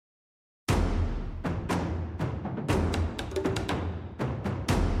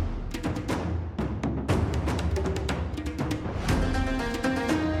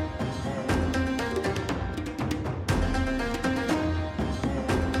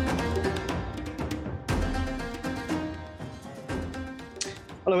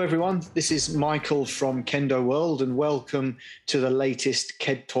Hello everyone, this is Michael from Kendo World and welcome to the latest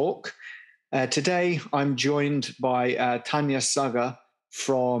KED Talk. Today I'm joined by Tanya Saga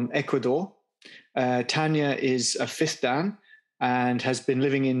from Ecuador. Tanya is a fifth Dan and has been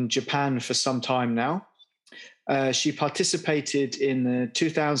living in Japan for some time now. She participated in the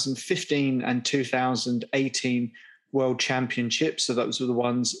 2015 and 2018 World Championships, so those were the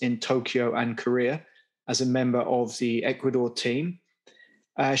ones in Tokyo and Korea, as a member of the Ecuador team.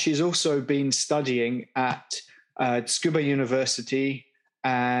 She's also been studying at Tsukuba University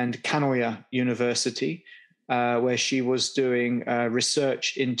and Kanoya University, where she was doing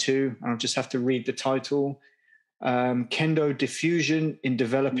research into, I'll just have to read the title, Kendo Diffusion in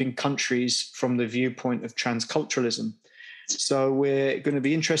Developing Countries from the Viewpoint of Transculturalism. So we're going to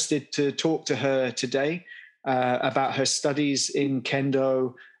be interested to talk to her today about her studies in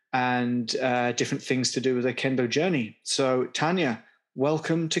Kendo and different things to do with her Kendo journey. So Tanya,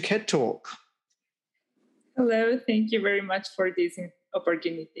 welcome to KED Talk. Hello, thank you very much for this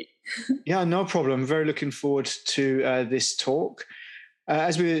opportunity. Yeah, no problem. Very looking forward to this talk.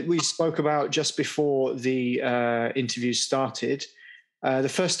 As we spoke about just before the interview started, the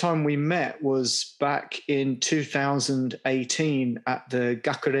first time we met was back in 2018 at the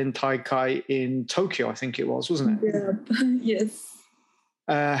Gakuren Taikai in Tokyo, I think it was, wasn't it? Yeah, yes.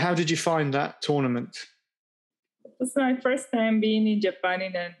 How did you find that tournament? It was my first time being in Japan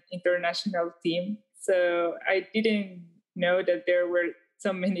in an international team. So I didn't know that there were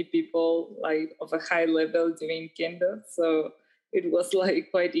so many people like of a high level doing Kendo. So it was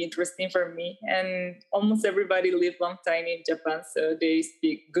like quite interesting for me. And almost everybody lived long time in Japan, so they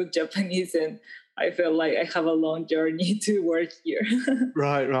speak good Japanese. And I feel like I have a long journey to work here.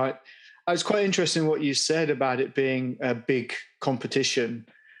 Right. It's quite interesting what you said about it being a big competition.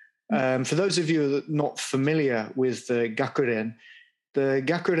 For those of you that are not familiar with the Gakuren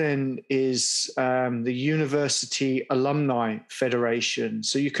is the University Alumni Federation.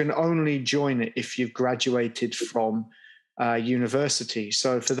 So you can only join it if you've graduated from university.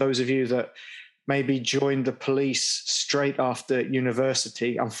 So for those of you that maybe joined the police straight after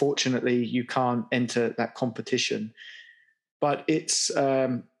university, unfortunately, you can't enter that competition. But it's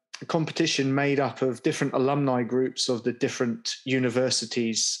a competition made up of different alumni groups of the different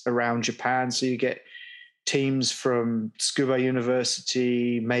universities around Japan. So you get teams from Tsukuba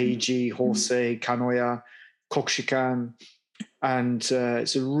University, Meiji, Hosei, Kanoya, Kokushikan, and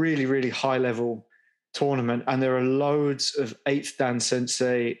it's a really, really high-level tournament. And there are loads of 8th Dan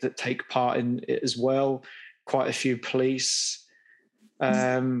sensei that take part in it as well, quite a few police.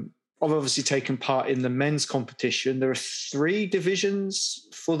 I've obviously taken part in the men's competition. There are 3 divisions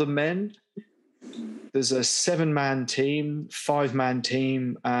for the men. There's a 7-man team, 5-man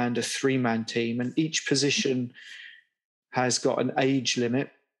team, and a 3-man team. And each position has got an age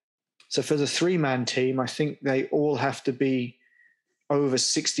limit. So for the 3-man team, I think they all have to be over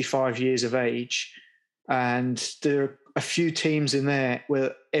 65 years of age. And there are a few teams in there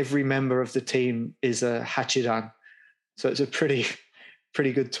where every member of the team is a Hachidan. So it's a pretty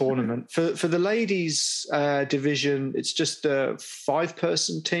good tournament. For the ladies division, it's just a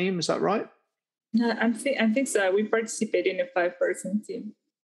 5-person team. Is that right? I think so. We participate in a 5-person team.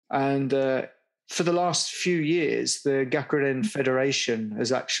 And for the last few years, the Gakuren Federation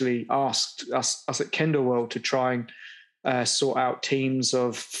has actually asked us at Kendo World to try and sort out teams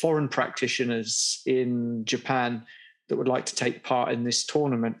of foreign practitioners in Japan that would like to take part in this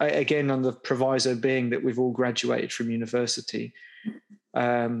tournament. Again, on the proviso being that we've all graduated from university.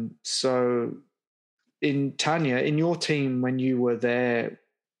 So in Tanya, in your team when you were there,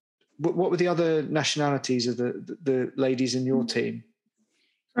 what were the other nationalities of the ladies in your team?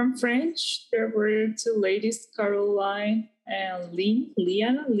 From French, there were 2 ladies, Caroline and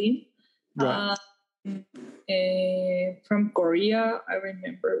Liana. Right. From Korea, I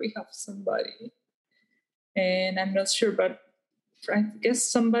remember we have somebody. And I'm not sure, but I guess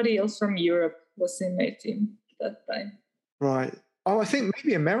somebody else from Europe was in my team that time. Right. Oh, I think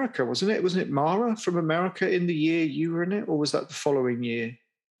maybe America, wasn't it? Wasn't it Mara from America in the year you were in it, or was that the following year?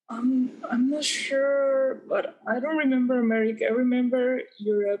 I'm not sure, but I don't remember America. I remember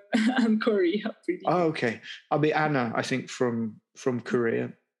Europe and Korea pretty Oh, okay. I'll be Anna, I think, from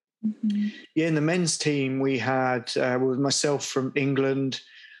Korea. Mm-hmm. Yeah, in the men's team, we had myself from England.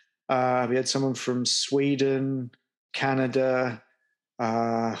 We had someone from Sweden, Canada,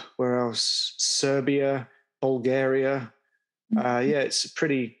 where else? Serbia, Bulgaria. It's a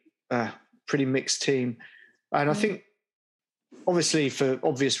pretty mixed team. And I think, obviously, for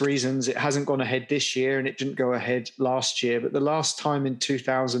obvious reasons, it hasn't gone ahead this year and it didn't go ahead last year. But the last time in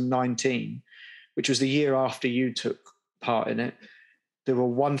 2019, which was the year after you took part in it, there were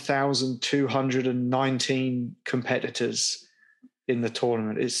 1,219 competitors in the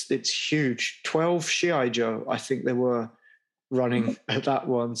tournament. It's huge. 12 Shiaijo, I think there were running at that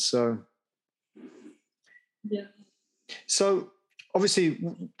one. So yeah. So obviously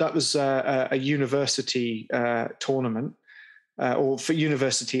that was a university tournament or for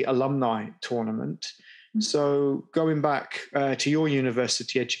university alumni tournament. So going back to your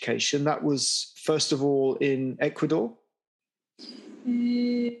university education, that was first of all in Ecuador?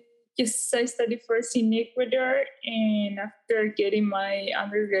 Yes, I studied first in Ecuador, and after getting my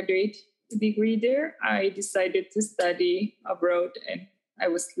undergraduate degree there, I decided to study abroad, and I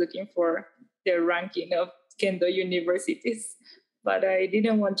was looking for the ranking of Kendo universities. But I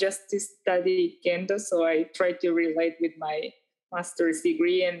didn't want just to study Kendo, so I tried to relate with my master's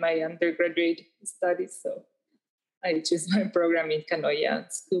degree and my undergraduate studies. So I chose my program in Kanoya and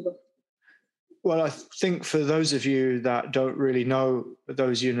Scuba. Well, I think for those of you that don't really know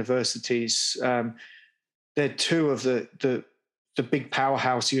those universities, they're two of the big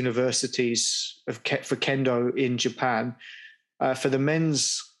powerhouse universities for Kendo in Japan. For the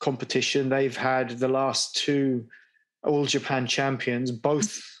men's competition, they've had the last two All Japan champions. The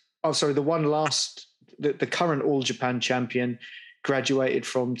current All Japan champion graduated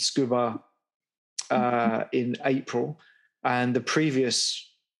from Tsukuba in April, and the previous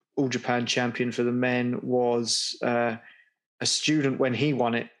All Japan champion for the men was a student when he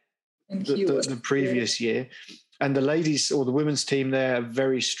won it the previous year. And the ladies or the women's team there are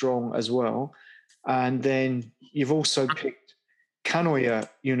very strong as well. And then you've also picked Kanoya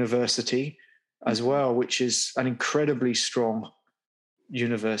University as well, which is an incredibly strong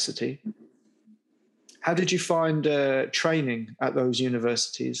university. How did you find training at those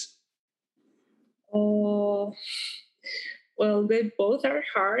universities? Oh, well, they both are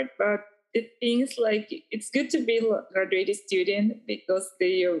hard, but the things like it's good to be a graduate student because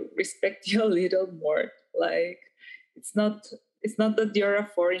they respect you a little more. Like it's not that you're a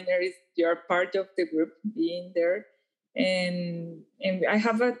foreigner; you're part of the group being there. And I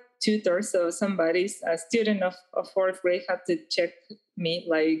have a tutor, so somebody's a student of fourth grade had to check me,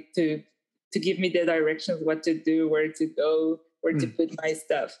 like to give me the directions, what to do, where to go, where to put my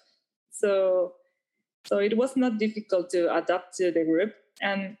stuff. So it was not difficult to adapt to the group.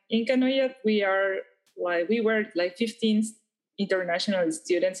 And in Kanoya, we were like 15 international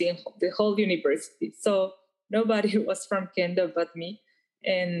students in the whole university. So nobody was from Kendo but me.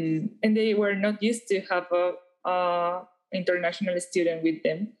 And they were not used to have a international student with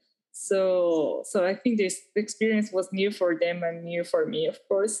them. So I think this experience was new for them and new for me, of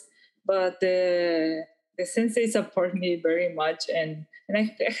course. But the sensei support me very much, and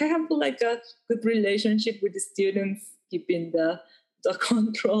I have like a good relationship with the students, keeping the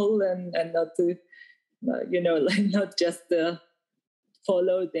control and not to like not just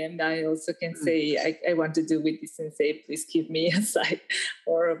follow them. I also can say I want to do with the sensei, please keep me aside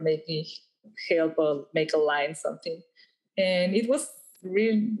or make me help or make a line something. And it was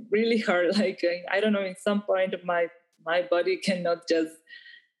really really hard. Like I don't know, in some point of my body cannot just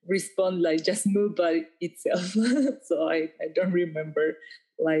respond, like just move by itself. So I don't remember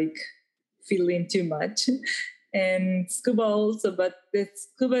like feeling too much. And Scuba also, but the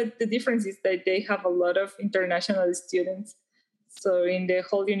difference is that they have a lot of international students. So in the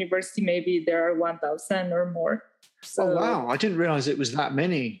whole university, maybe there are 1,000 or more. So, oh wow, I didn't realize it was that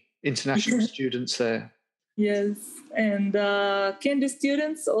many international students there. Yes, and Kendo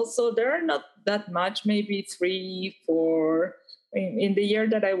students also, there are not that much, maybe 3, 4. In the year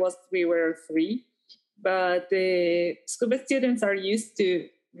that I was, we were 3. But the Scuba students are used to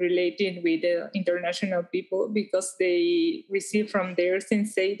relating with the international people because they receive from their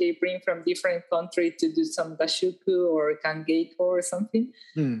sensei, they bring from different countries to do some gashuku or kangeiko or something.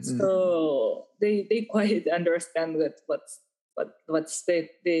 Mm-hmm. So they quite understand that what's the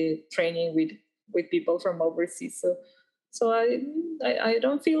training with people from overseas. So I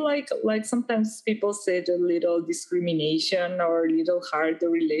don't feel like sometimes people said a little discrimination or a little hard the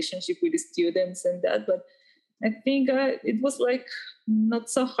relationship with the students and that, but I think it was like not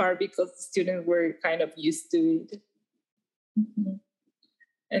so hard because the students were kind of used to it. Mm-hmm.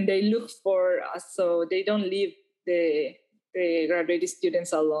 And they look for us, so they don't leave the graduate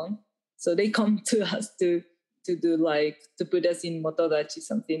students alone. So they come to us to do like to put us in motodachi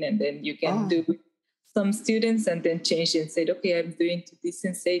something, and then you can do some students and then change and say, okay, I'm doing to this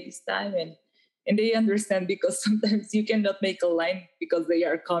sensei this time, and they understand because sometimes you cannot make a line because they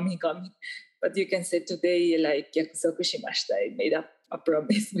are coming. But you can say today, like, yakusoku shimashita, I made a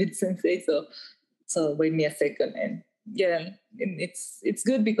promise with sensei, so wait me a second. And yeah, and it's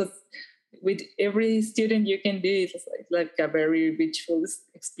good because with every student you can do it. It's like a very ritual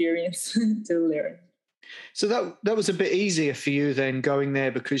experience to learn. So that was a bit easier for you then going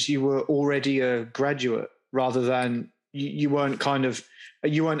there because you were already a graduate rather than you weren't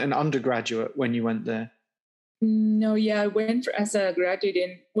an undergraduate when you went there. No, yeah, I went as a graduate.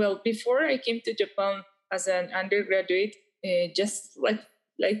 And well, before I came to Japan as an undergraduate, just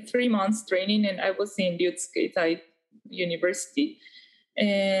like 3 months training, and I was in Ryutsuke University.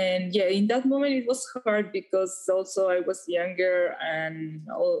 And yeah, in that moment it was hard because also I was younger and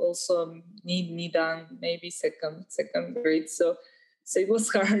also Nidan, maybe second grade. So it was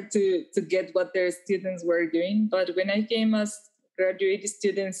hard to get what their students were doing. But when I came as graduate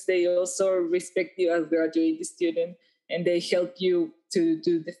students, they also respect you as graduate student, and they help you to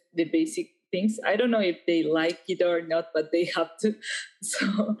do the basic things. I don't know if they like it or not, but they have to.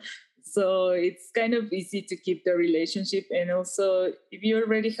 So it's kind of easy to keep the relationship. And also, if you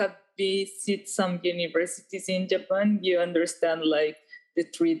already have visited some universities in Japan, you understand like the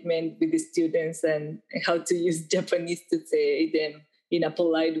treatment with the students and how to use Japanese to say them in a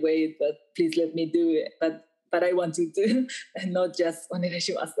polite way, but please let me do it. But I want you to, and not just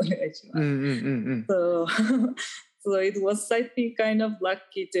onegaishimasu, onegaishimasu. So it was, I think, kind of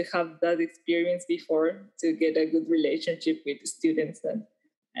lucky to have that experience before to get a good relationship with the students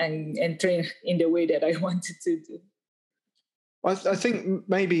and train in the way that I wanted to do. I think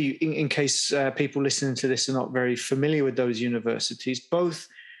maybe in case people listening to this are not very familiar with those universities, both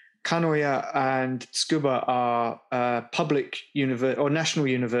Kanoya and Tsukuba are public or national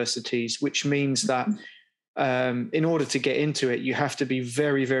universities, which means that in order to get into it, you have to be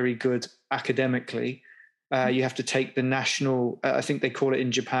very, very good academically. You have to take the national, I think they call it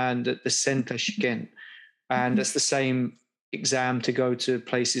in Japan, the Senta Shiken. And that's the same exam to go to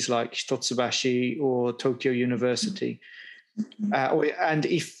places like Hitotsubashi or Tokyo University. And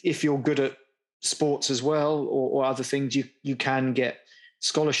if you're good at sports as well or other things, you can get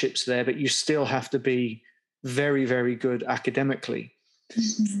scholarships there, but you still have to be very, very good academically.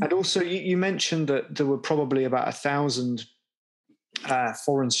 Mm-hmm. And also you mentioned that there were probably about 1,000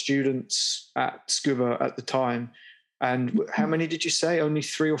 foreign students at Tsukuba at the time. And how many did you say? Only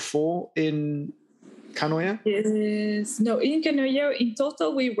 3 or 4 in Kanoya? Yes. No, in Kanoya, in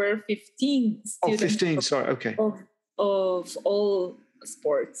total, we were 15 students. Oh, 15, sorry, okay. Of all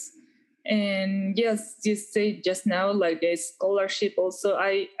sports. And yes, you say just now, like a scholarship also.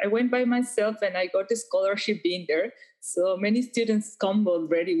 I went by myself and I got a scholarship being there. So many students come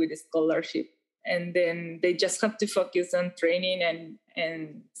already with a scholarship. And then they just have to focus on training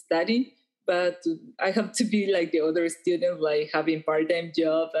and study. But I have to be like the other students, like having part-time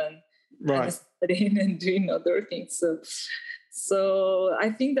job and studying and doing other things. So I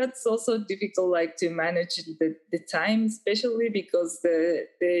think that's also difficult, like to manage the time, especially because the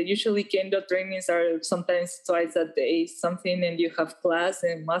usually Kendo trainings are sometimes twice a day, something, and you have class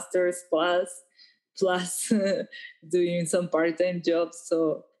and master's class plus doing some part-time jobs.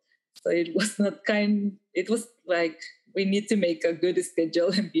 So it was it was like we need to make a good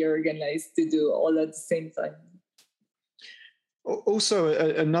schedule and be organized to do all at the same time. Also,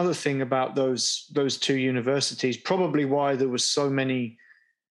 another thing about those 2 universities, probably why there was so many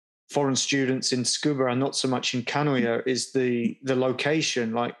foreign students in Tsukuba and not so much in Kanoya, is the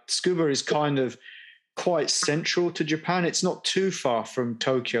location. Like Tsukuba is kind of quite central to Japan. It's not too far from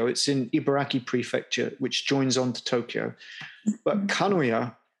Tokyo. It's in Ibaraki Prefecture, which joins on to Tokyo. But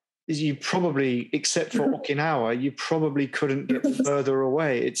Kanoya is, you probably, except for Okinawa, you probably couldn't get further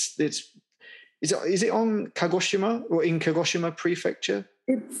away. Is it on Kagoshima or in Kagoshima Prefecture?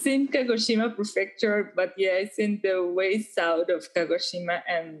 It's in Kagoshima Prefecture, but yeah, it's in the way south of Kagoshima,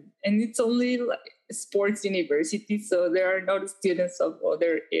 and it's only like a sports university, so there are no students of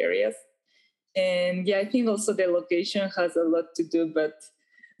other areas. And yeah, I think also the location has a lot to do, but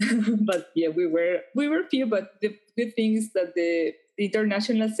yeah, we were few. But the good thing is that the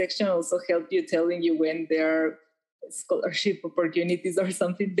international section also help you, telling you when there are scholarship opportunities or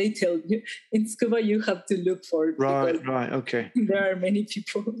something. They tell you. In Tsukuba you have to look for it. Right, okay. There are many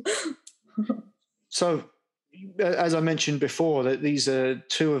people. So, as I mentioned before, that these are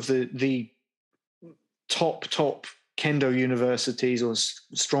 2 of the top Kendo universities or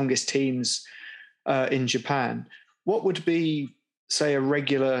strongest teams in Japan. What would be, say, a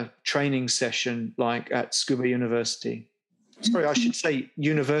regular training session like at Tsukuba University? Sorry, I should say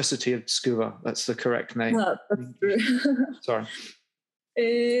University of Tsukuba. That's the correct name. No, that's true. Sorry.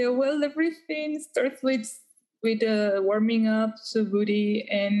 Well, everything starts with warming up, suburi,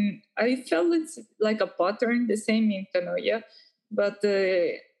 and I felt it's like a pattern, the same in Kanoya. But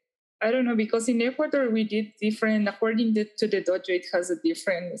I don't know, because in Ecuador we did different, according to the dojo, it has a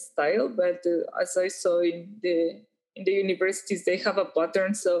different style. But as I saw in the universities, they have a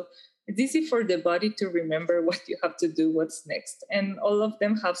pattern. So it's easy for the body to remember what you have to do, what's next. And all of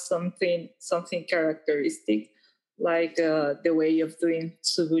them have something characteristic, like the way of doing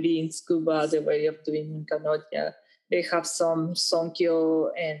tsuburi in scuba, the way of doing in kanoja. They have some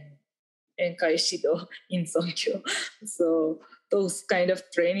sonkyo and kaishido in sonkyo. So those kind of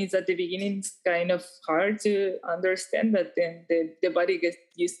trainings at the beginning is kind of hard to understand, but then the body gets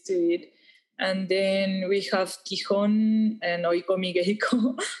used to it. And then we have Kihon and Oikomi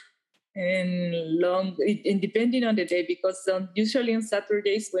Geiko. And depending on the day, because usually on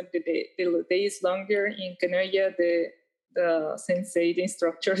Saturdays when the day is longer in Kanoya, the sensei, the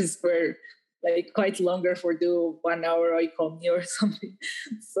instructors were like quite longer for do 1 hour oikomi or something.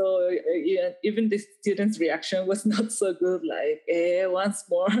 So even the students' reaction was not so good, like, once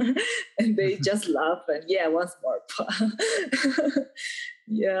more. And they just laugh and, once more.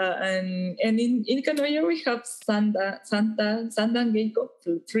 Yeah, and in Kanoya we have Sandan Geiko,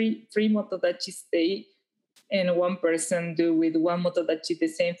 three motodachi stay, and one person do with one motodachi the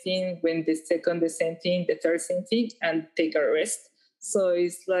same thing, when the second the same thing, the third same thing, and take a rest. So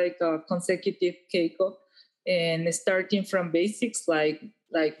it's like a consecutive keiko, and starting from basics like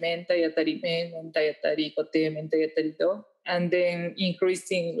mentai atari men, mentai atari kote, mentai atari do, and then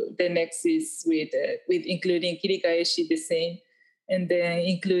increasing the next is with including kirikaeshi the same, and then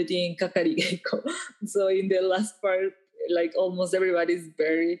including kakari geiko. So in the last part, like almost everybody's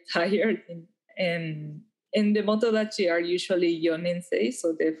very tired, and the motodachi are usually yonensei,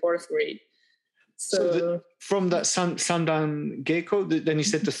 so the fourth grade. So from that Sandan Geiko, then you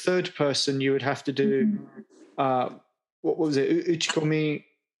said the third person you would have to do, what was it, Uchikomi,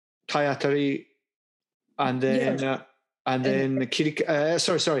 Tayatari, and then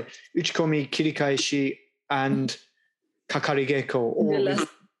Uchikomi, Kirikaeshi, and Kakari Geiko, all with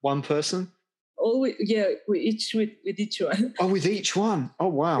one person? With each one. Oh, with each one. Oh,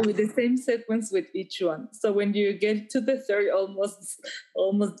 wow. With the same sequence with each one. So when you get to the third, almost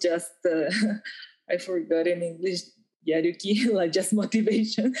just, I forgot in English, yaruki, like just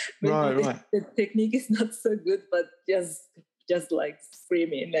motivation. Maybe right. The technique is not so good, but just like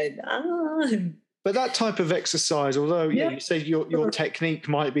screaming and But that type of exercise, although you say your technique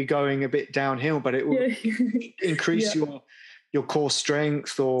might be going a bit downhill, but it will increase your core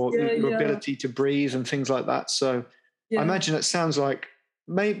strength or your ability to breathe and things like that. So I imagine it sounds like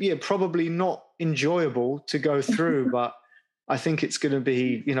probably not enjoyable to go through, but I think it's going to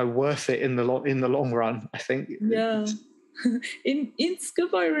be, worth it in the long run, I think. Yeah. In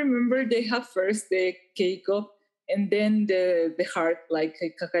scuba, I remember they have first the keiko, and then the heart, like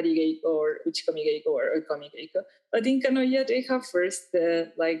kakari geiko or uchikomi geiko or oikomi geiko. But in kanoya, they have first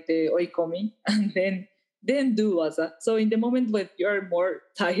like the oikomi, and then do waza. So in the moment when you're more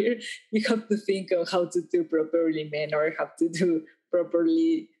tired, you have to think of how to do properly men, or have to do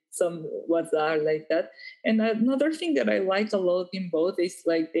properly some waza like that. And another thing that I like a lot in both is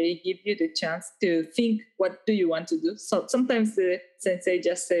like they give you the chance to think, what do you want to do? So sometimes the sensei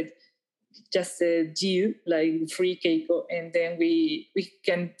just said jiu, like free keiko, and then we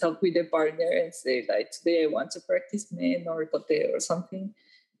can talk with the partner and say, like, today I want to practice men or kote or something.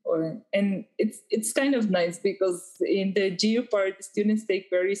 And it's kind of nice because in the jiu part, the students take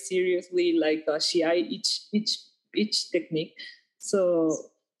very seriously like shiai each technique. So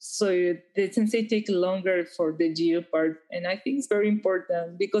the sensei take longer for the jiu part, and I think it's very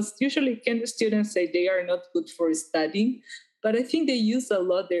important because usually Kendo students say they are not good for studying, but I think they use a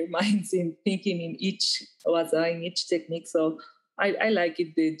lot their minds in thinking in each waza, in each technique. So I like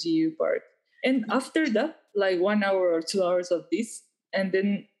it, the jiu part. And after that, like 1 hour or 2 hours of this, and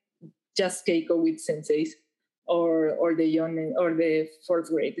then just keiko with senseis or the young or the fourth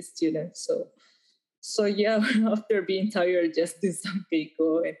grade students. So after being tired, just do some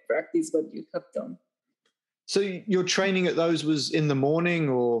keiko and practice what you have done. So your training at those was in the morning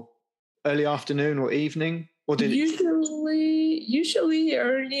or early afternoon or evening? Or did usually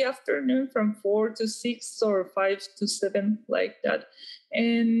early afternoon from 4 to 6 or 5 to 7, like that.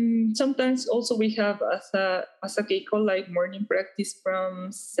 And sometimes also we have as a keiko, like morning practice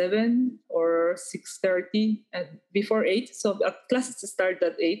from 7 or 6:30 and before 8. So classes start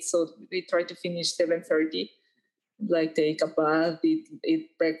at 8, so we try to finish 7:30, like take a bath,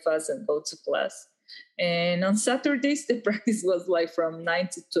 eat breakfast, and go to class. And on Saturdays, the practice was like from 9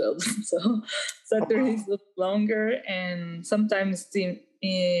 to 12. So Saturdays was longer. And sometimes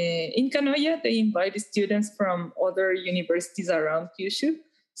in Kanoya, they invite students from other universities around Kyushu.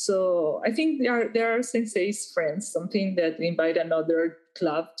 So I think there are senseis friends, something that invite another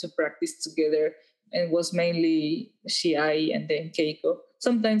club to practice together, and was mainly Shiai and then Keiko.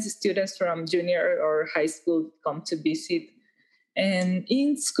 Sometimes students from junior or high school come to visit. And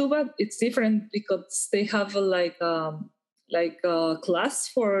in scuba, it's different because they have a class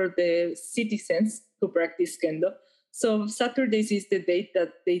for the citizens who practice kendo. So Saturdays is the day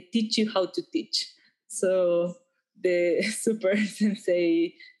that they teach you how to teach. So the super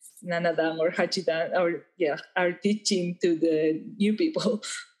sensei Nanadan or Hachidan are teaching to the new people.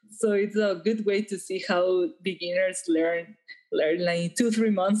 So it's a good way to see how beginners learn. Like in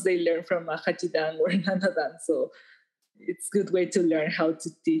 2-3 months, they learn from a Hachidan or Nanadan. So it's a good way to learn how to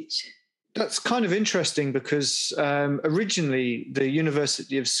teach. That's kind of interesting because originally the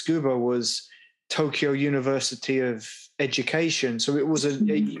University of Scuba was Tokyo University of Education. So it was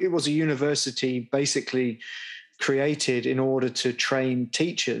a university basically created in order to train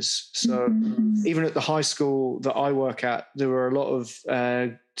teachers. So even at the high school that I work at, there were a lot of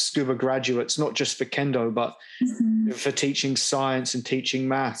scuba graduates, not just for kendo, but for teaching science and teaching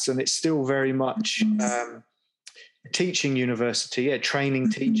maths. And it's still very much teaching university,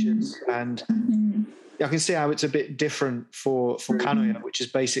 training teachers. And I can see how it's a bit different for Kanoya, which is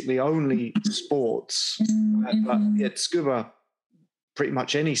basically only sports. But scuba, pretty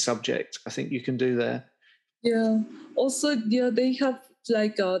much any subject I think you can do there. Yeah. Also, they have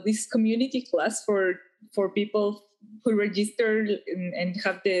like this community class for people who register and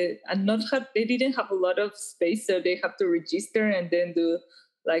they didn't have a lot of space, so they have to register and then do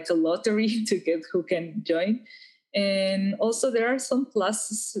like a lottery to get who can join. And also there are some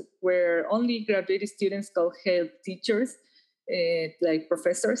classes where only graduate students can help teachers, like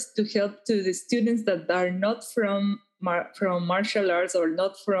professors, to help to the students that are not from martial arts or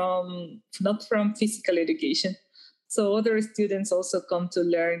not from physical education. So other students also come to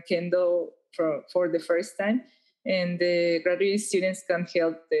learn kendo for the first time, and the graduate students can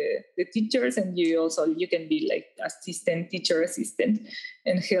help the teachers, and you can be like teacher assistant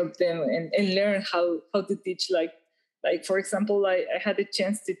and help them and learn how to teach. Like for example, I had a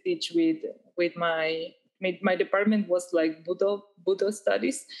chance to teach with my department was like Budo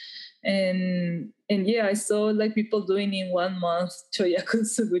studies. And I saw like people doing in 1 month Choyaku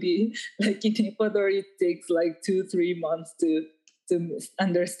Suguri. Like in Ecuador, it takes like 2-3 months to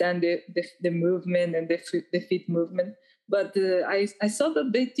understand the movement and the feet movement. But I saw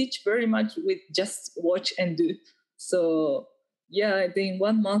that they teach very much with just watch and do. So I think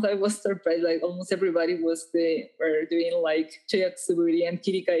 1 month I was surprised. Like almost everybody were doing like Choyaku Suguri and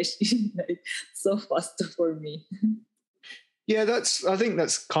Kirikaeshi like so fast for me. Yeah, I think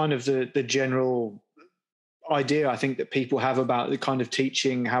that's kind of the general idea I think that people have about the kind of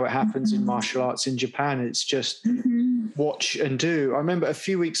teaching, how it happens in martial arts in Japan. It's just watch and do. I remember a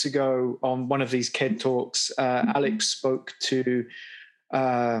few weeks ago on one of these KED talks, Alex spoke to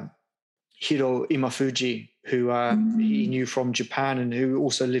Hiro Imafuji, who he knew from Japan and who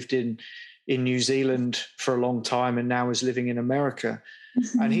also lived in New Zealand for a long time and now is living in America.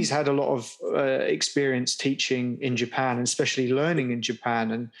 And he's had a lot of experience teaching in Japan, and especially learning in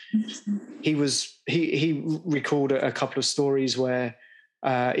Japan. And he recalled a couple of stories where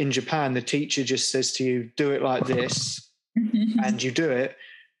in Japan the teacher just says to you, "Do it like this," and you do it.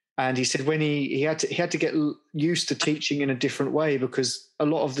 And he said when he had to get used to teaching in a different way, because a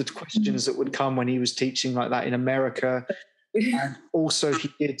lot of the questions that would come when he was teaching like that in America, and also he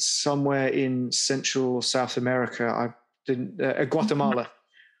did somewhere in Central or South America. Guatemala.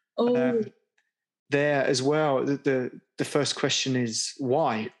 There as well. The first question is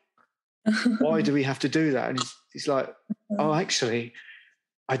why? Why do we have to do that? And he's like, oh, actually,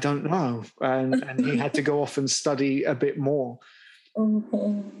 I don't know. And he had to go off and study a bit more.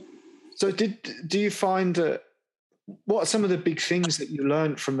 So do you find that? What are some of the big things that you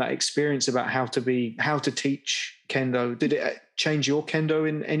learned from that experience about how to teach kendo? Did it change your kendo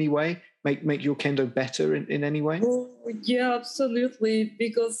in any way? Make your kendo better in any way? Yeah, absolutely.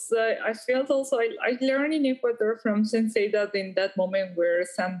 Because I felt also I learned in Ecuador from sensei that in that moment were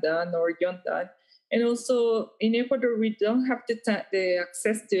Sandan or Yondan, and also in Ecuador we don't have the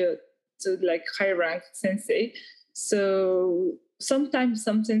access to like high rank sensei. So sometimes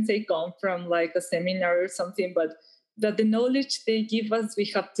some sensei come from like a seminar or something, but that the knowledge they give us we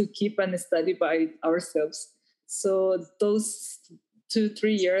have to keep and study by ourselves. So those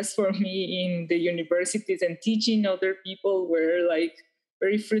 2-3 years for me in the universities and teaching other people were like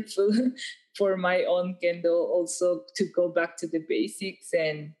very fruitful for my own kendo, also to go back to the basics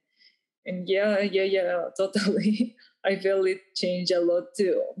and totally. I feel it changed a lot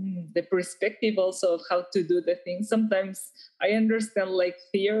to the perspective also of how to do the thing. Sometimes I understand like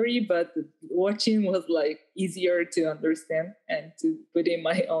theory, but watching was like easier to understand and to put in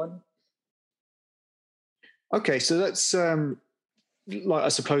my own. Okay, so that's like I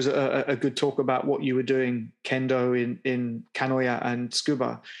suppose a good talk about what you were doing kendo in canoe and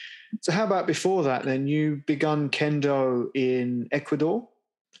scuba. So how about before that? Then you begun kendo in Ecuador.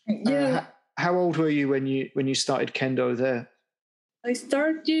 Yeah, How old were you when you started kendo there? I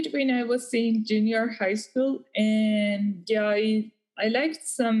started when I was in junior high school, and yeah, I liked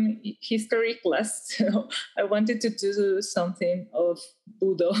some history class, so I wanted to do something of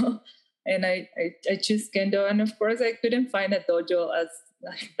Budo, and I chose Kendo, and of course I couldn't find a dojo as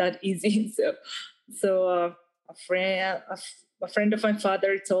like, that easy, so a friend of my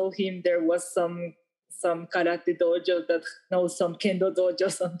father told him there was some karate dojo that knows some Kendo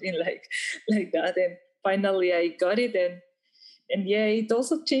dojo, something like that, and finally I got it, and yeah, it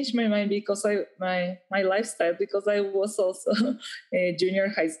also changed my mind because my lifestyle, because I was also a junior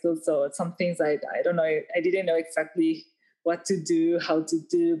high school, so some things I don't know, I didn't know exactly what to do, how to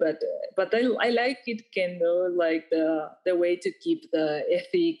do, but I like it, Kendo, like the way to keep the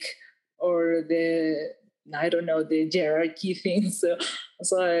ethic or the, I don't know, the hierarchy thing. So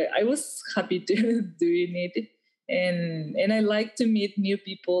I was happy to doing it. And I like to meet new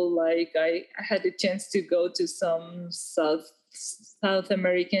people. Like I had a chance to go to some South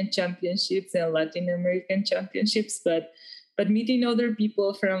American championships and Latin American championships, but meeting other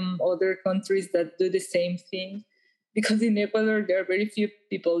people from other countries that do the same thing, because in Ecuador there are very few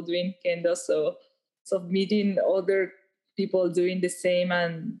people doing kendo, so meeting other people doing the same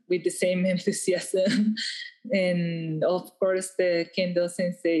and with the same enthusiasm. And of course the kendo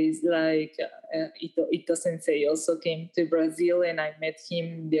senseis like Ito sensei also came to Brazil, and I met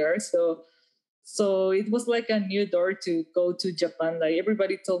him there, so it was like a new door to go to Japan. Like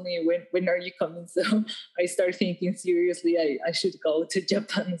everybody told me, when are you coming? So I started thinking seriously, I should go to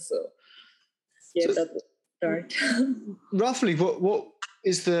Japan. So yeah, So, that was start. roughly, what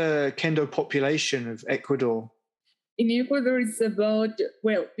is the kendo population of Ecuador? In Ecuador, it's about,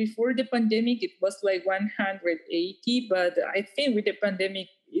 well, before the pandemic, it was like 180, but I think with the pandemic,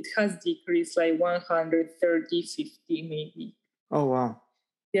 it has decreased like 130, 50 maybe. Oh wow.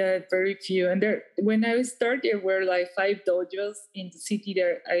 Yeah, very few. And there, when I started, there were like 5 dojos in the city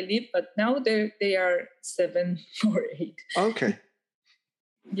there I live, but now they are 7 or 8. Okay.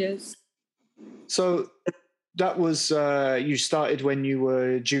 Yes. So that was you started when you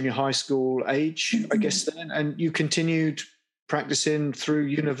were junior high school age, I guess then, and you continued practicing through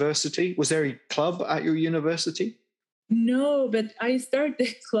university. Was there a club at your university? No, but I started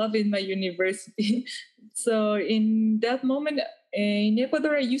the club in my university. So in that moment in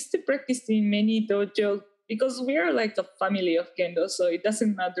Ecuador, I used to practice in many dojos because we are like a family of kendo. So it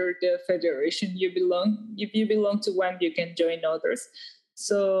doesn't matter the federation you belong. If you belong to one, you can join others.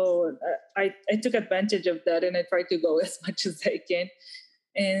 So I took advantage of that, and I try to go as much as I can.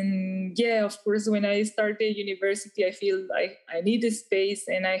 And yeah, of course, when I started university, I feel like I need a space,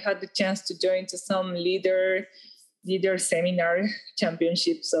 and I had the chance to join to some leader seminar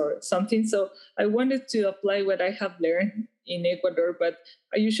championships or something. So I wanted to apply what I have learned in Ecuador, but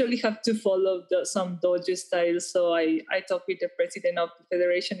I usually have to follow some dojo styles. So I talked with the president of the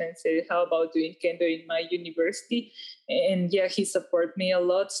federation and said, how about doing kendo in my university? And yeah, he supported me a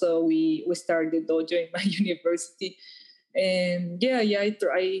lot. So we started dojo in my university. And yeah, I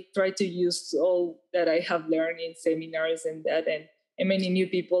try to use all that I have learned in seminars and that, and many new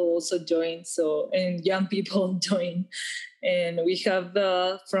people also join. So, and young people join, and we have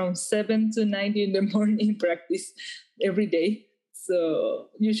from 7 to 9 in the morning practice every day. So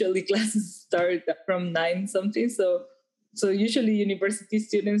usually classes start from 9 something. So usually university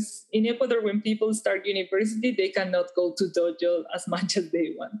students in Ecuador, when people start university, they cannot go to dojo as much as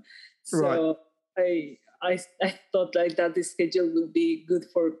they want. So right. I thought like that the schedule would be good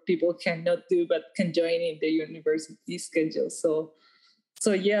for people cannot do but can join in the university schedule. So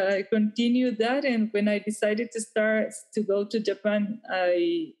yeah, I continued that, and when I decided to start to go to Japan,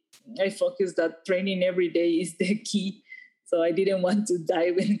 I focused that training every day is the key. So I didn't want to die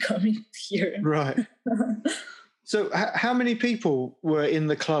when coming here. Right. So how many people were in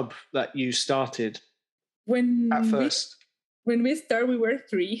the club that you started at first? When we started, we were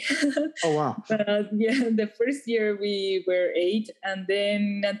 3. Oh wow! Yeah, the first year we were 8, and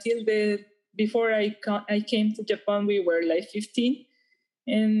then before I came to Japan, we were like 15.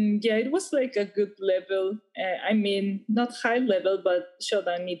 And yeah, it was like a good level. I mean, not high level, but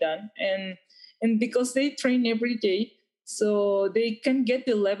Shodan Nidan. And because they train every day, so they can get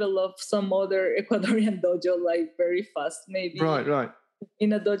the level of some other Ecuadorian dojo like very fast. Maybe Right.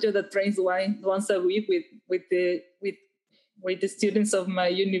 in a dojo that trains once a week with the students of my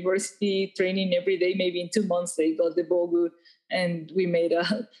university training every day. Maybe in 2 months they got the bogu, and we made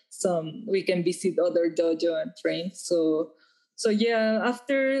we can visit other dojo and train. So yeah,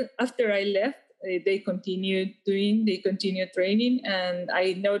 after I left, they continued training, and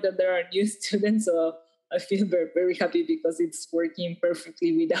I know that there are new students, so I feel very, very happy because it's working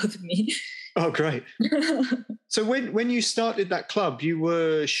perfectly without me. Oh, great. So when you started that club, you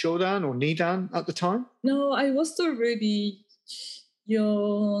were Shodan or Nidan at the time? No, I was already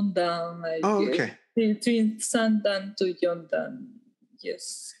Yondan, like okay. Between Sandan to Yondan.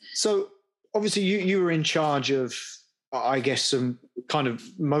 Yes. So obviously you were in charge of, I guess, some kind of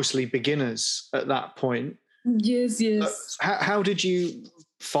mostly beginners at that point. Yes. So how did you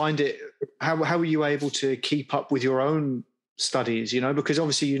find it? How were you able to keep up with your own studies? Because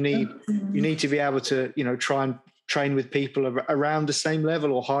obviously you need to be able to try and train with people around the same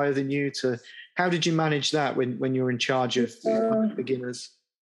level or higher than you. How did you manage that when you're in charge of beginners?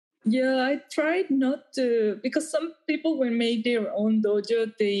 Yeah, I tried not to, because some people when made their own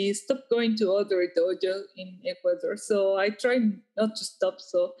dojo, they stopped going to other dojo in Ecuador. So I tried not to stop.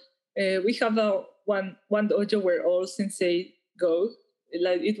 So we have one dojo where all sensei go.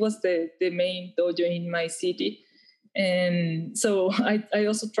 Like it was the main dojo in my city, and so I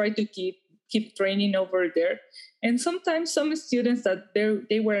also try to keep training over there. And sometimes some students that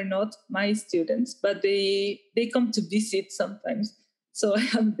they were not my students, but they come to visit sometimes. So I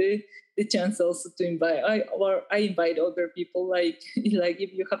have the chance also to invite. I invite other people, like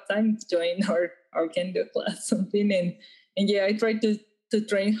if you have time to join our Kendo class, something. And yeah, I try to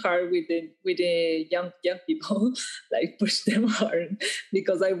train hard with the young people, like push them hard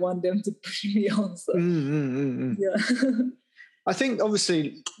because I want them to push me also. Yeah. I think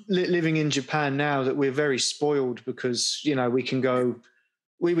obviously living in Japan now that we're very spoiled because we can go.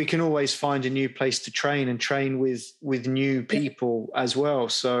 We can always find a new place to train and train with new people as well.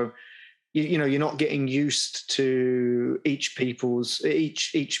 So, you're not getting used to each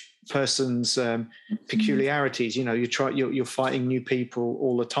person's peculiarities. You're fighting new people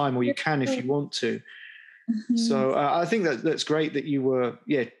all the time, or you can if you want to. So I think that's great that you were,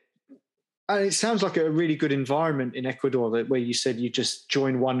 and it sounds like a really good environment in Ecuador where you said you just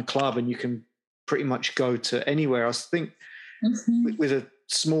join one club and you can pretty much go to anywhere. I think with a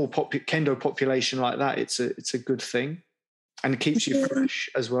small Kendo population like that, it's a good thing, and it keeps you fresh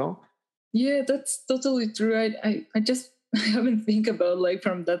as well. Yeah, that's totally true. I haven't think about like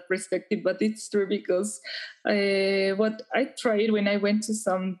from that perspective, but it's true because what I tried when I went to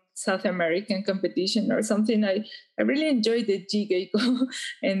some South American competition or something, I really enjoyed the Jigeiko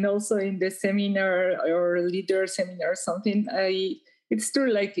and also in the seminar or leader seminar or something. It's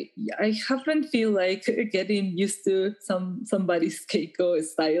true, like I haven't feel like getting used to somebody's keiko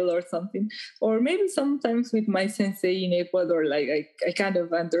style or something, or maybe sometimes with my sensei in Ecuador, like I kind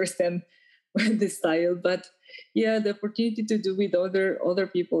of understand the style, but yeah, the opportunity to do with other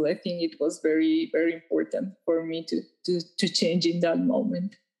people, I think it was very, very important for me to change in that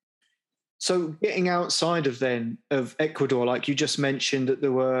moment. So getting outside of Ecuador, like you just mentioned that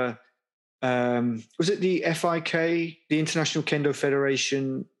there were, was it the FIK, the International Kendo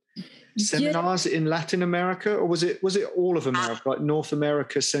Federation seminars in Latin America, or was it all of America, like North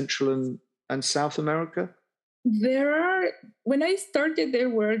America, Central and South America? When I started,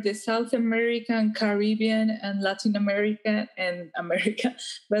 there were the South American, Caribbean, and Latin America and America.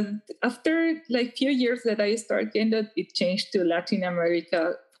 But after like few years that I started, it changed to Latin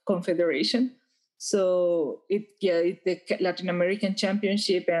America Confederation. So the Latin American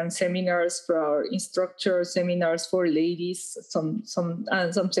Championship and seminars for our instructors, seminars for ladies, some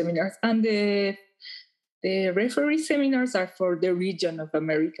seminars, and the referee seminars are for the region of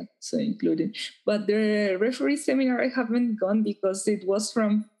America, so included. But the referee seminar I haven't gone because it was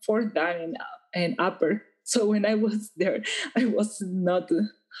from fourth dan and upper. So when I was there, I was not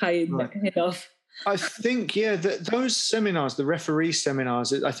high enough. I think, those seminars, the referee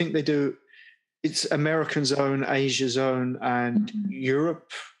seminars, I think they do. It's American zone, Asia zone, and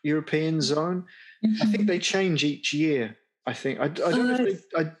European zone. I think they change each year. I think I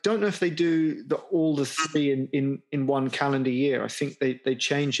don't know if they do all the three in one calendar year. I think they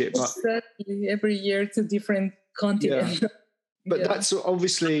change it, but exactly every year to different continents. Yeah. But that's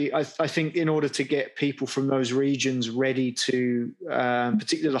obviously, I think, in order to get people from those regions ready to,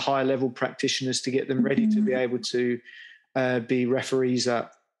 particularly the higher level practitioners, to get them ready to be able to be referees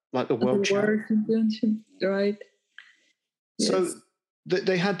at like the World Championship, right? So yes.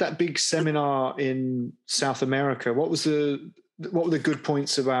 they had that big seminar in South America. What were the good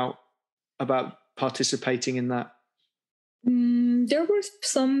points about participating in that? There were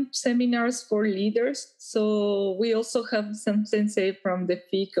some seminars for leaders. So we also have some sensei from the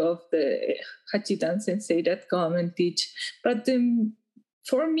peak of the Hachidan sensei that come and teach. But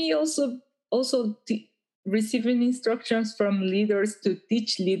for me, also receiving instructions from leaders to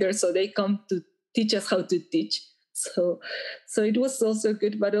teach leaders, so they come to teach us how to teach. So it was also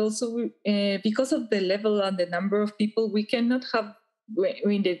good, but also because of the level and the number of people, we cannot have,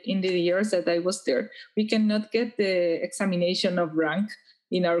 in the years that I was there, we cannot get the examination of rank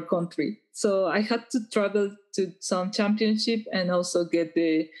in our country. So I had to travel to some championship and also get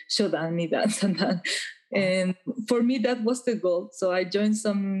the Shodan, Nidan, Sandan. And for me, that was the goal. So I joined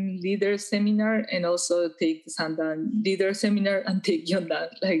some leader seminar and also take the Sandan leader seminar and take Yondan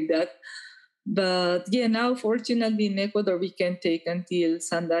like that. But yeah, now fortunately in Ecuador, we can take until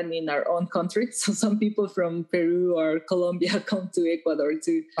Sandan in our own country. So some people from Peru or Colombia come to Ecuador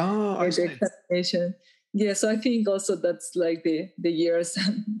to get the examination. Yeah, so I think also that's like the years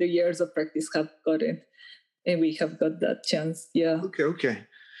of practice have gotten, and we have got that chance. Yeah. Okay.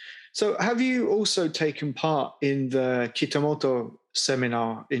 So have you also taken part in the Kitamoto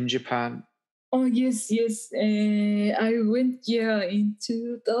seminar in Japan? Oh, yes. I went, in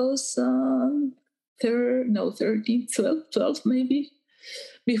 2013, 12 maybe,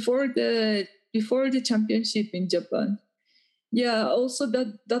 before the championship in Japan. Yeah, also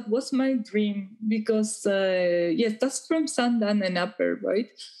that was my dream because, yes, that's from Sandan and upper, right?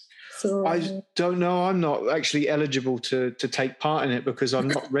 So I don't know. I'm not actually eligible to take part in it because I'm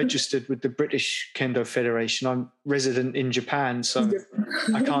not registered with the British Kendo Federation. I'm resident in Japan, so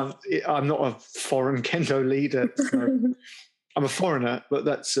I can't. I'm not a foreign Kendo leader. So I'm a foreigner, but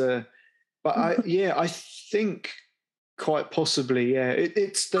that's. But I think quite possibly, yeah.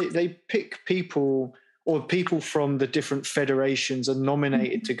 It's they pick people, or people from the different federations are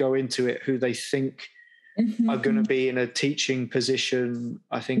nominated to go into it who they think are going to be in a teaching position,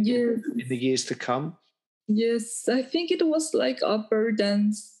 I think, in the years to come. Yes, I think it was like upper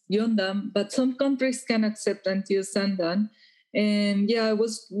than Yondan, but some countries can accept until Sandan. And yeah, I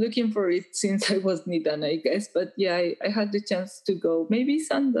was looking for it since I was Nidan, I guess. But yeah, I had the chance to go. Maybe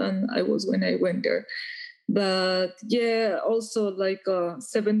Sandan I was when I went there. But yeah, also like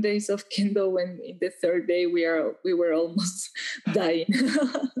 7 days of Kendo, when in the third day we were almost dying.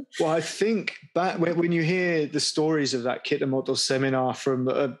 Well, I think back when you hear the stories of that Kitamoto seminar from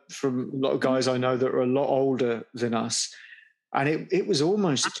a lot of guys I know that are a lot older than us, and it was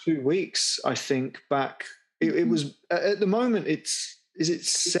almost 2 weeks, I think, back. It was, at the moment, is it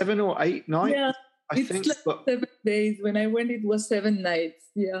 7 or 8 nights? Yeah, I think like 7 days. When I went, it was 7 nights.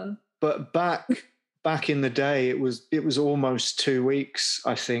 Yeah. But back in the day, it was almost 2 weeks.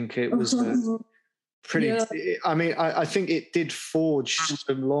 I think it was pretty. Yeah. I mean, I think it did forge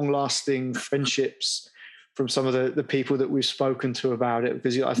some long-lasting friendships from some of the people that we've spoken to about it,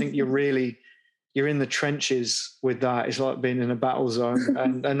 because I think you're in the trenches with that. It's like being in a battle zone,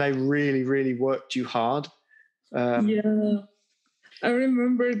 and they really, really worked you hard. Yeah, I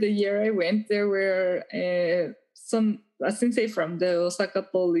remember the year I went, there were some sensei from the Osaka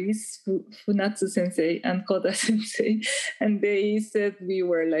police, Funatsu sensei and Koda sensei, and they said we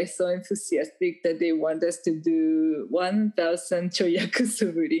were like so enthusiastic that they want us to do 1,000 choyaku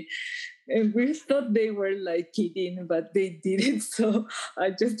suburi. And we thought they were like kidding, but they did it. So I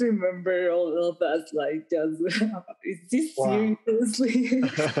just remember all of us like, is this seriously?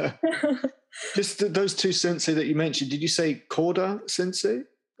 Just those two sensei that you mentioned, did you say Koda sensei?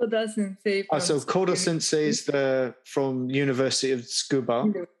 Koda sensei. So Koda sensei is from University of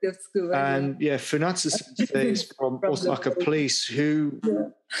Tsukuba. And Funatsu sensei is from Osaka Police, who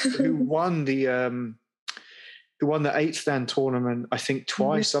won the 8th Dan tournament, I think,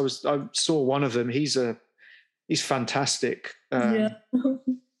 twice. I saw one of them. He's fantastic. Yeah,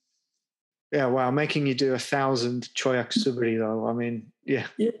 wow, making you do 1,000 choyaku suburi though. I mean, yeah,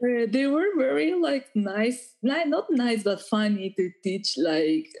 they were very like nice, not nice but funny to teach,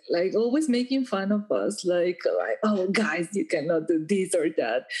 like always making fun of us, like oh guys, you cannot do this or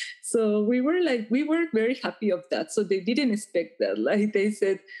that. So we were very happy of that. So they didn't expect that. Like they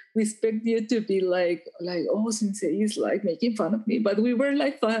said, we expect you to be like oh, sensei is like making fun of me, but we were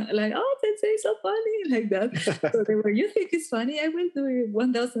like fun, like oh, sensei is so funny, like that. So they were, you think it's funny? I will do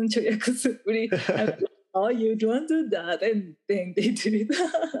 1,000 choyaku suburi. Oh, you don't do that, and then they did it.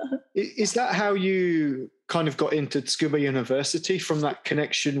 Is that how you kind of got into Tsukuba University, from that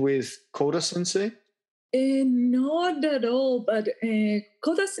connection with Koda Sensei? Not at all, but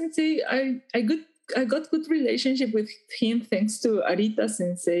Koda Sensei, I I got good relationship with him thanks to Arita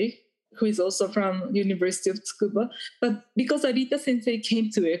Sensei, who is also from University of Tsukuba. But because Arita Sensei came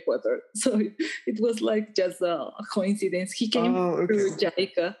to Ecuador, so it was like just a coincidence. He came through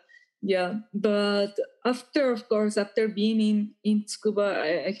JICA. Yeah, but after being in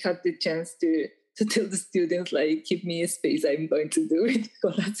Tsukuba, I had the chance to tell the students, like, give me a space, I'm going to do it,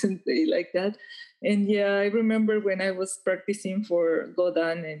 Godan Sensei, like that. And yeah, I remember when I was practicing for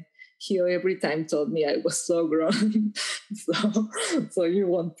Godan, and he every time told me I was so grown, so you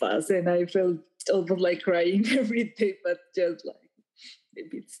won't pass. And I felt almost like crying every day, but just like,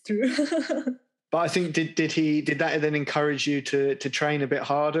 maybe it's true. But I think did that then encourage you to train a bit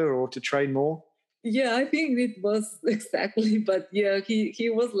harder or to train more? Yeah, I think it was exactly. But yeah, he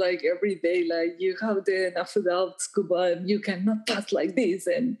was like every day, like, you have the enough without scuba and you cannot pass like this.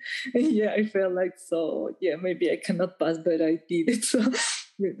 And yeah, I felt like, so yeah, maybe I cannot pass, but I did it.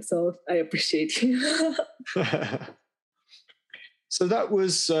 So I appreciate him. So that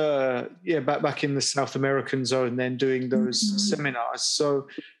was back in the South American zone, then doing those seminars. So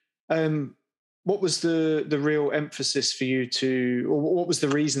what was the real emphasis for you or what was the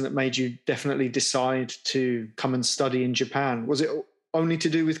reason that made you definitely decide to come and study in Japan? Was it only to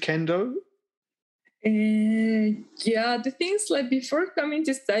do with Kendo? Yeah, the things like before coming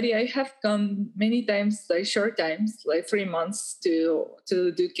to study, I have come many times, like short times, like 3 months to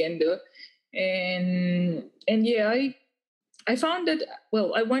do Kendo. And yeah, I found that,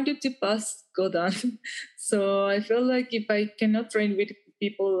 well, I wanted to pass Godan. So I felt like if I cannot train with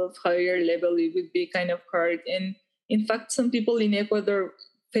people of higher level, it would be kind of hard. And in fact, some people in Ecuador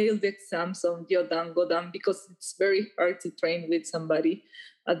failed the exams on Godan because it's very hard to train with somebody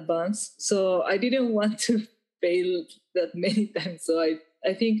advanced. So I didn't want to fail that many times. So I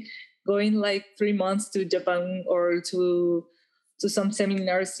think going like 3 months to Japan or to some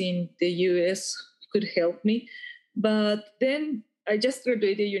seminars in the US could help me. But then I just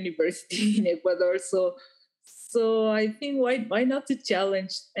graduated university in Ecuador, so I think why not to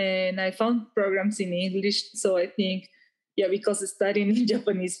challenge? And I found programs in English, so I think, yeah, because studying in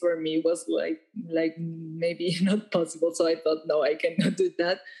Japanese for me was like maybe not possible. So I thought, no, I cannot do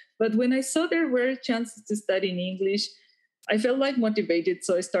that. But when I saw there were chances to study in English, I felt like motivated.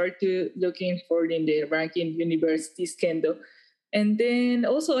 So I started looking for in the ranking universities, Kendo. And then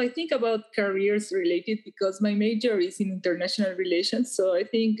also I think about careers related because my major is in international relations. So I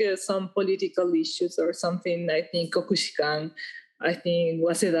think some political issues or something, I think Kokushikan, I think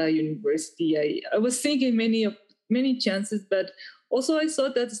Waseda University. I was thinking many chances, but also I saw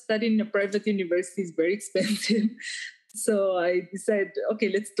that studying in a private university is very expensive. So I decided, okay,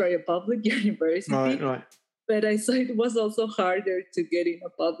 let's try a public university. Right. But I saw it was also harder to get in a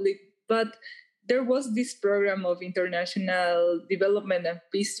public. But there was this program of international development and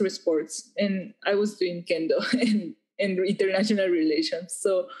peace through sports, and I was doing Kendo and international relations.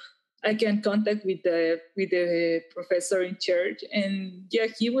 So I can contact with the professor in charge, and yeah,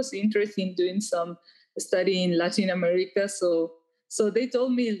 he was interested in doing some study in Latin America. So they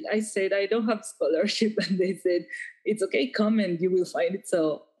told me, I said, I don't have scholarship, and they said, it's okay, come and you will find it.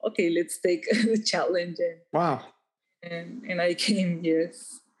 So okay, let's take the challenge. Wow. And I came,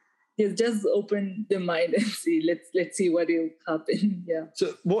 yes. Yes, just open the mind and see. Let's see what will happen. Yeah.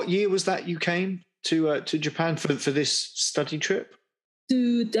 So, what year was that you came to Japan for this study trip?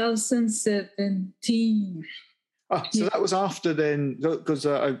 2017. Oh, so that was after then, because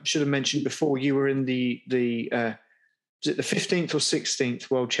I should have mentioned before, you were in the was it the 15th or 16th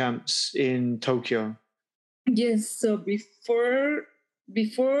World Champs in Tokyo? Yes. So before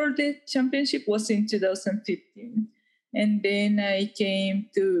the championship was in 2015. And then I came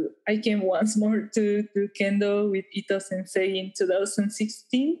once more to Kendo with Ito Sensei in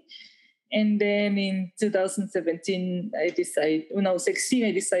 2016. And then in 2017, 16,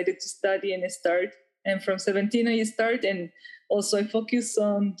 I decided to study and start. And from 17, I start. And also I focus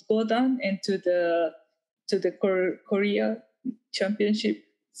on Godan and to the Korea championship.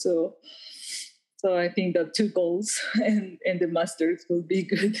 So I think the 2 goals and the masters will be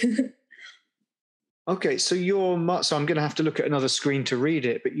good. Okay, so so I'm going to have to look at another screen to read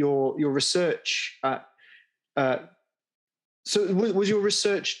it, but your research so was your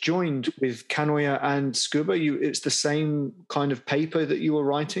research joined with Kanoya and Scuba? It's the same kind of paper that you were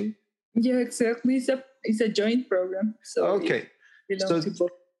writing? Yeah, exactly. It's a joint program. So okay. So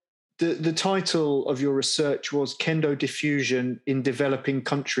the title of your research was Kendo Diffusion in Developing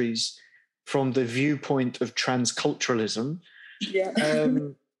Countries from the Viewpoint of Transculturalism. Yeah.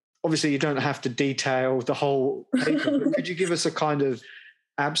 Obviously, you don't have to detail the whole paper, but could you give us a kind of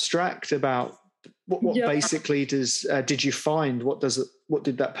abstract about what basically did you find? What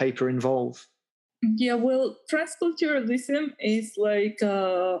did that paper involve? Yeah, well, transculturalism is like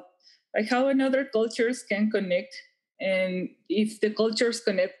how another cultures can connect, and if the cultures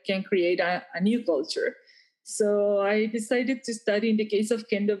connect, can create a new culture. So I decided to study in the case of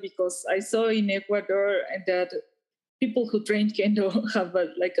Kendo because I saw in Ecuador and that people who train Kendo have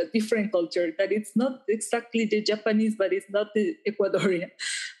like a different culture, that it's not exactly the Japanese, but it's not the Ecuadorian.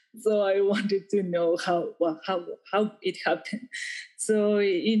 So I wanted to know how it happened. So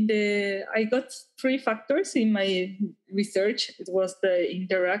I got three factors in my research. It was the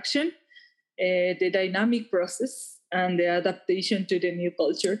interaction, the dynamic process, and the adaptation to the new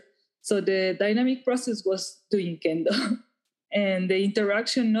culture. So the dynamic process was doing Kendo. And the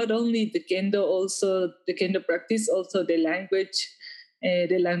interaction, not only the Kendo, also the Kendo practice, also the language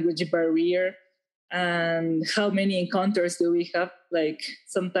barrier, and how many encounters do we have? Like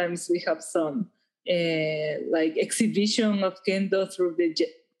sometimes we have some like exhibition of Kendo through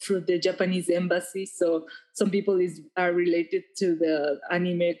the Japanese embassy. So some people are related to the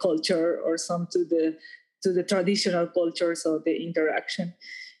anime culture, or some to the traditional culture. So the interaction.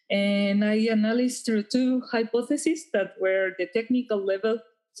 And I analyzed through two hypotheses that were the technical level,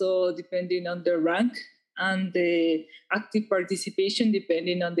 so depending on the rank, and the active participation,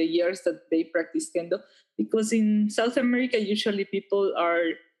 depending on the years that they practice Kendo. Because in South America, usually people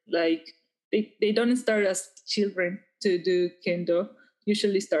are like, they don't start as children to do Kendo,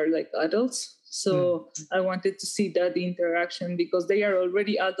 usually start like adults. So I wanted to see that interaction because they are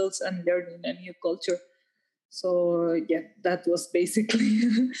already adults and learning a new culture. So yeah, that was basically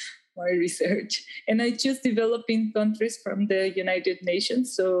my research. And I chose developing countries from the United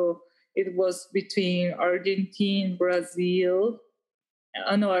Nations. So it was between Argentina, Brazil,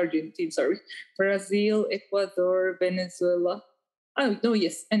 no, Argentina, sorry, Brazil, Ecuador, Venezuela. Oh, no,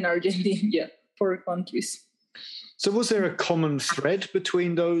 yes, and Argentina, yeah, four countries. So was there a common thread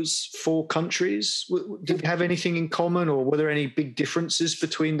between those four countries? Did they have anything in common, or were there any big differences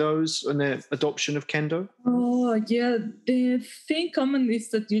between those and their adoption of Kendo? Oh, yeah. The thing common is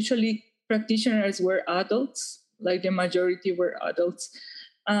that usually practitioners were adults, like the majority were adults.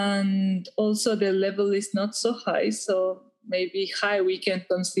 And also the level is not so high. So maybe high we can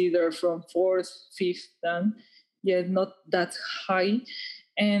consider from fourth, fifth, dan. Yeah, not that high.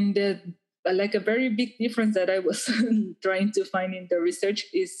 And like a very big difference that I was trying to find in the research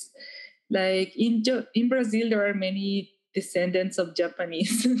is like in Brazil, there are many descendants of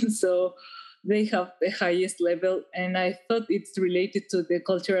Japanese. So they have the highest level. And I thought it's related to the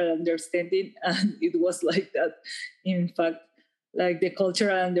cultural understanding. And it was like that. In fact, like the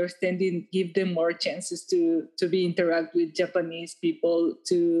cultural understanding give them more chances to be interact with Japanese people,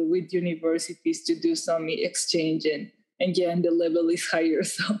 with universities, to do some exchange, and yeah, and the level is higher.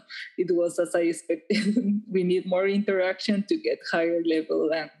 So it was as I expected. We need more interaction to get higher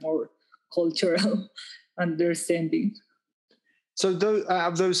level and more cultural understanding. So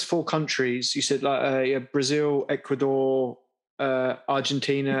out of those four countries, you said like Brazil, Ecuador,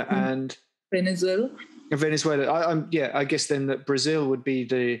 Argentina, and Venezuela. Venezuela. I guess then that Brazil would be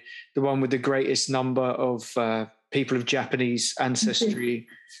the one with the greatest number of people of Japanese ancestry.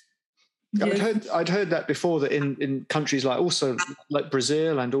 Yes. I'd heard that before, that in countries like also like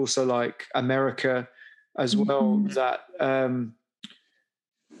Brazil and also like America as well, that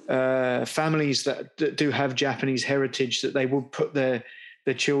families that do have Japanese heritage, that they will put their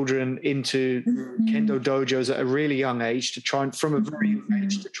children into Kendo dojos at a really young age, to try and from a very young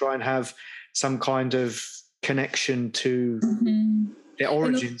age to try and have some kind of connection to their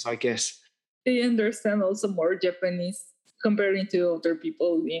origins, I guess. They understand also more Japanese comparing to other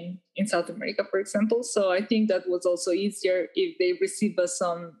people in South America, for example. So I think that was also easier if they receive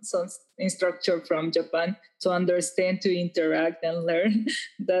some instruction from Japan to understand, to interact and learn.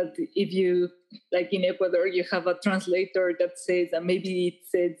 That if you, like in Ecuador, you have a translator that says, and maybe it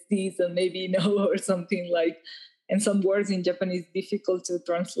says this and maybe no, or something like, and some words in Japanese difficult to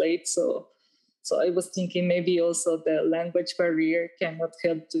translate. So I was thinking maybe also the language barrier cannot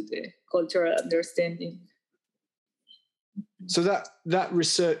help to the cultural understanding. So that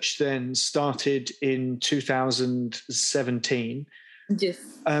research then started in 2017. Yes.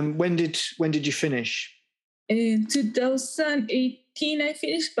 When did you finish? In 2018, I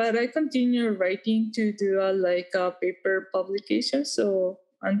finished, but I continued writing to do a paper publication. So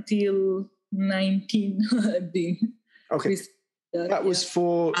until 19, I've been. Okay. That was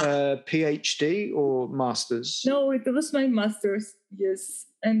for PhD or master's? No, it was my master's. Yes,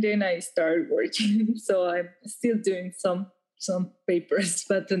 and then I started working. So I'm still doing some papers,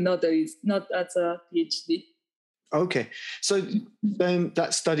 but not as a PhD. Okay, so then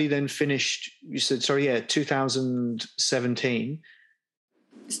that study then finished. You said, 2017.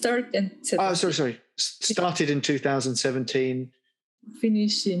 Start and Oh, sorry. Started in 2017.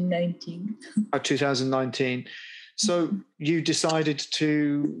 Finish in 2019. So you decided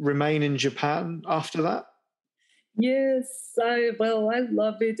to remain in Japan after that? Yes, I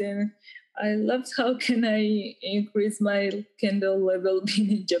love it, and I loved how can I increase my Kendo level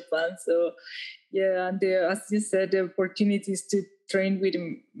being in Japan. So yeah, and there, as you said, the opportunities to train with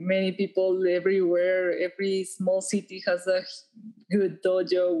many people everywhere. Every small city has a good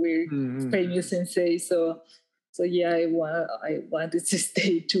dojo with famous sensei. So yeah, I wanted to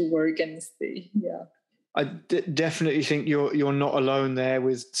stay to work and stay. Yeah. I definitely think you're not alone there.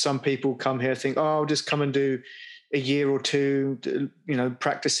 With some people come here think, oh, I'll just come and do a year or two,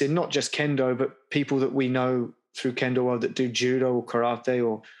 practicing not just Kendo, but people that we know through Kendo world that do judo or karate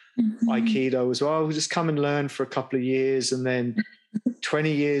or aikido as well. We'll just come and learn for a couple of years, and then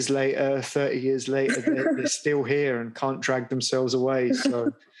 20 years later, 30 years later, they're still here and can't drag themselves away.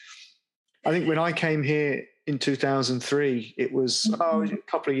 So I think when I came here in 2003, it was a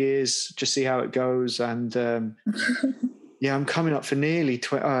couple of years, just see how it goes. And I'm coming up for nearly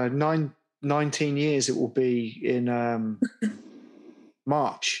 19 years. It will be in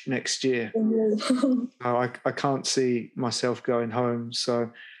March next year. I can't see myself going home.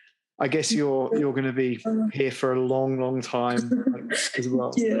 So I guess you're going to be here for a long, long time as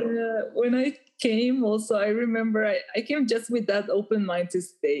well. Yeah, when I came also, I remember I came just with that open mind to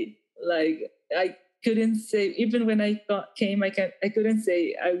stay. Like I couldn't say, even when I came, I couldn't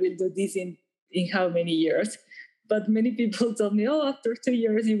say I will do this in how many years. But many people told me, oh, after 2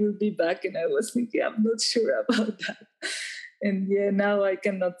 years you will be back. And I was thinking, I'm not sure about that. And yeah, now I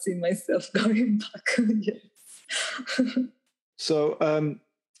cannot see myself going back. Yes. So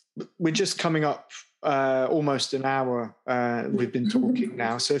we're just coming up almost an hour. We've been talking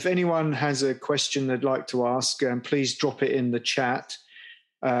now. So if anyone has a question they'd like to ask, please drop it in the chat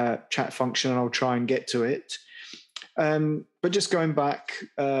function, and I'll try and get to it. But just going back,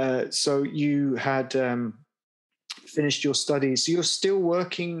 so you had finished your studies. So you're still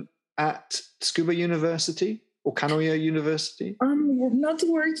working at Tsukuba University or Kanoya University? I'm not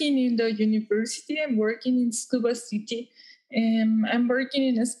working in the university. I'm working in Tsukuba City. I'm working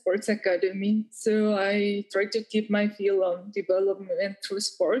in a sports academy. So I try to keep my field on development through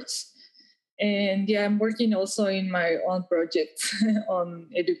sports. And yeah, I'm working also in my own projects on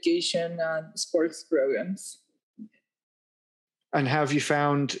education and sports programs. And how have you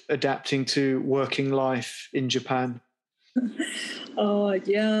found adapting to working life in Japan? Oh,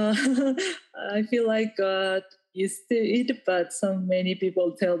 yeah. I feel like used to it, but so many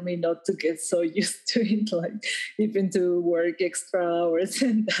people tell me not to get so used to it, like even to work extra hours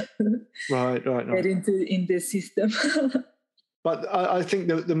and that. Right. Get in the system. But I think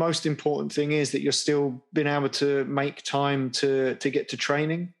the most important thing is that you're still being able to make time to get to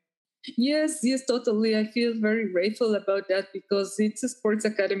training. Yes, totally. I feel very grateful about that because it's a sports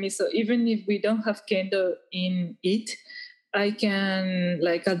academy. So even if we don't have Kendo in it, I can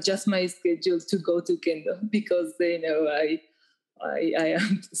adjust my schedule to go to Kendo because they know I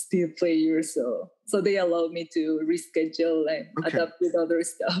am still player. So they allow me to reschedule and adapt with other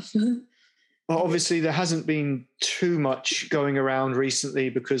stuff. Well, obviously, there hasn't been too much going around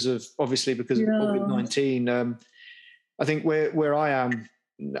recently because of COVID-19. I think where I am,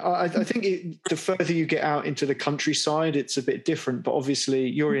 I think the further you get out into the countryside, it's a bit different. But obviously,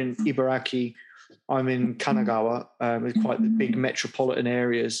 you're in Ibaraki, I'm in Kanagawa, with quite the big metropolitan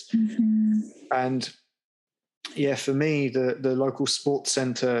areas. And yeah, for me, the local sports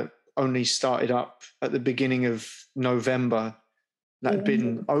centre only started up at the beginning of November. That had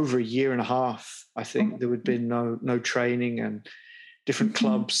been over a year and a half. I think there would been no training, and different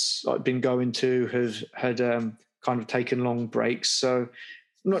clubs I'd been going to had kind of taken long breaks. So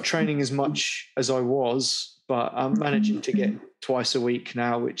I'm not training as much as I was, but I'm managing to get twice a week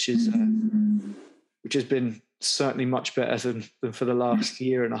now, which has been certainly much better than for the last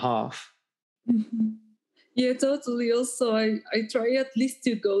year and a half. Yeah, totally. Also, I try at least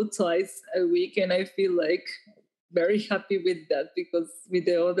to go twice a week, and I feel like very happy with that because with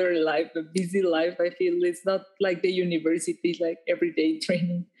the other life, a busy life, I feel it's not like the university, like everyday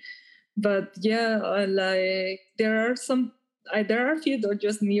training. But yeah, there are a few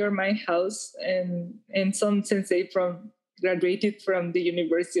dojos near my house, and some sensei graduated from the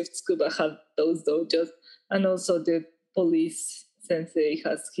University of Tsukuba have those dojos, and also the police sensei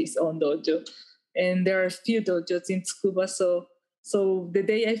has his own dojo, and there are a few dojos in Tsukuba. So the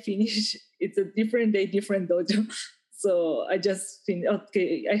day I finish, it's a different day, different dojo. So I just think,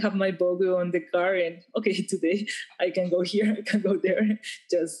 okay, I have my bogu on the car, and okay, today I can go here, I can go there.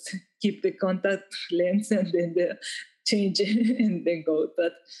 Just keep the contact lens and then change it and then go.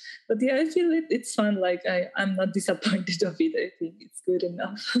 But yeah, I feel it's fun. Like I'm not disappointed of it. I think it's good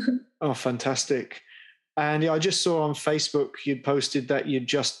enough. Oh, fantastic. And yeah, I just saw on Facebook you'd posted that you'd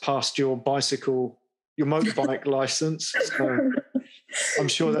just passed your motorbike license. So I'm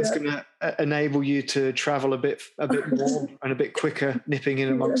sure that's going to enable you to travel a bit more and a bit quicker, nipping in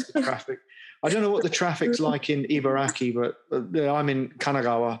amongst the traffic. I don't know what the traffic's like in Ibaraki, but I'm in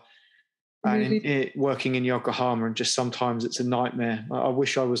Kanagawa and working in Yokohama, and just sometimes it's a nightmare. I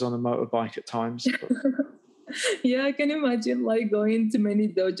wish I was on a motorbike at times. Yeah, I can imagine like going to many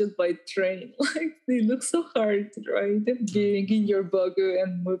dojos by train. Like they look so hard, right? Being in your bogu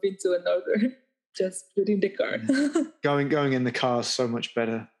and moving to another, just put in the car. Going in the car is so much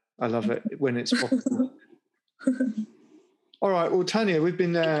better. I love it when it's possible. All right. Well, Tanya, we've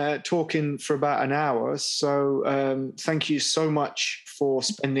been talking for about an hour. So thank you so much for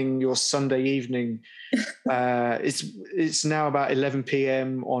spending your Sunday evening. It's now about 11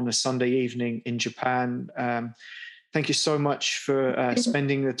 p.m. on a Sunday evening in Japan. Thank you so much for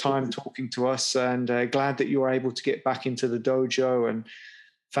spending the time talking to us, and glad that you were able to get back into the dojo, and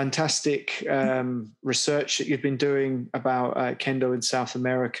fantastic research that you've been doing about Kendo in South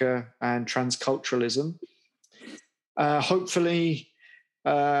America and transculturalism. Hopefully,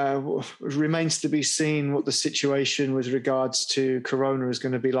 remains to be seen what the situation with regards to Corona is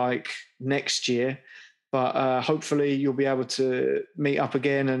going to be like next year. But hopefully you'll be able to meet up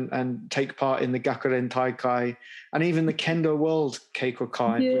again and take part in the Gakuren Taikai and even the Kendo World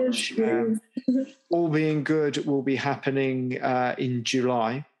Keikokai, which, all being good, will be happening in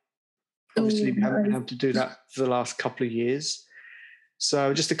July. Obviously, we haven't been able to do that for the last couple of years.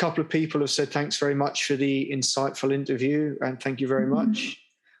 So just a couple of people have said thanks very much for the insightful interview, and thank you very much.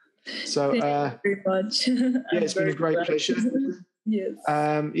 So thank you very much. Yeah, it's been a great pleasure. Yes.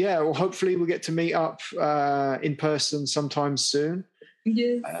 Well, hopefully we'll get to meet up in person sometime soon.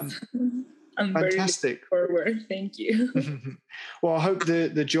 Yes. I'm fantastic. Very looking forward. Thank you. Well, I hope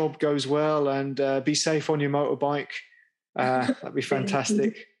the job goes well, and be safe on your motorbike. That'd be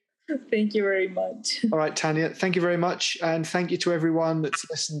fantastic. Thank you very much. All right, Tanya, thank you very much. And thank you to everyone that's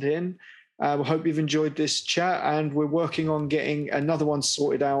listened in. We hope you've enjoyed this chat, and we're working on getting another one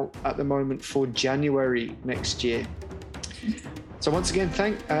sorted out at the moment for January next year. So once again,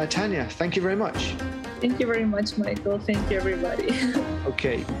 Tanya, thank you very much. Thank you very much, Michael. Thank you, everybody.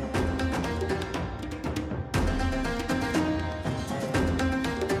 Okay.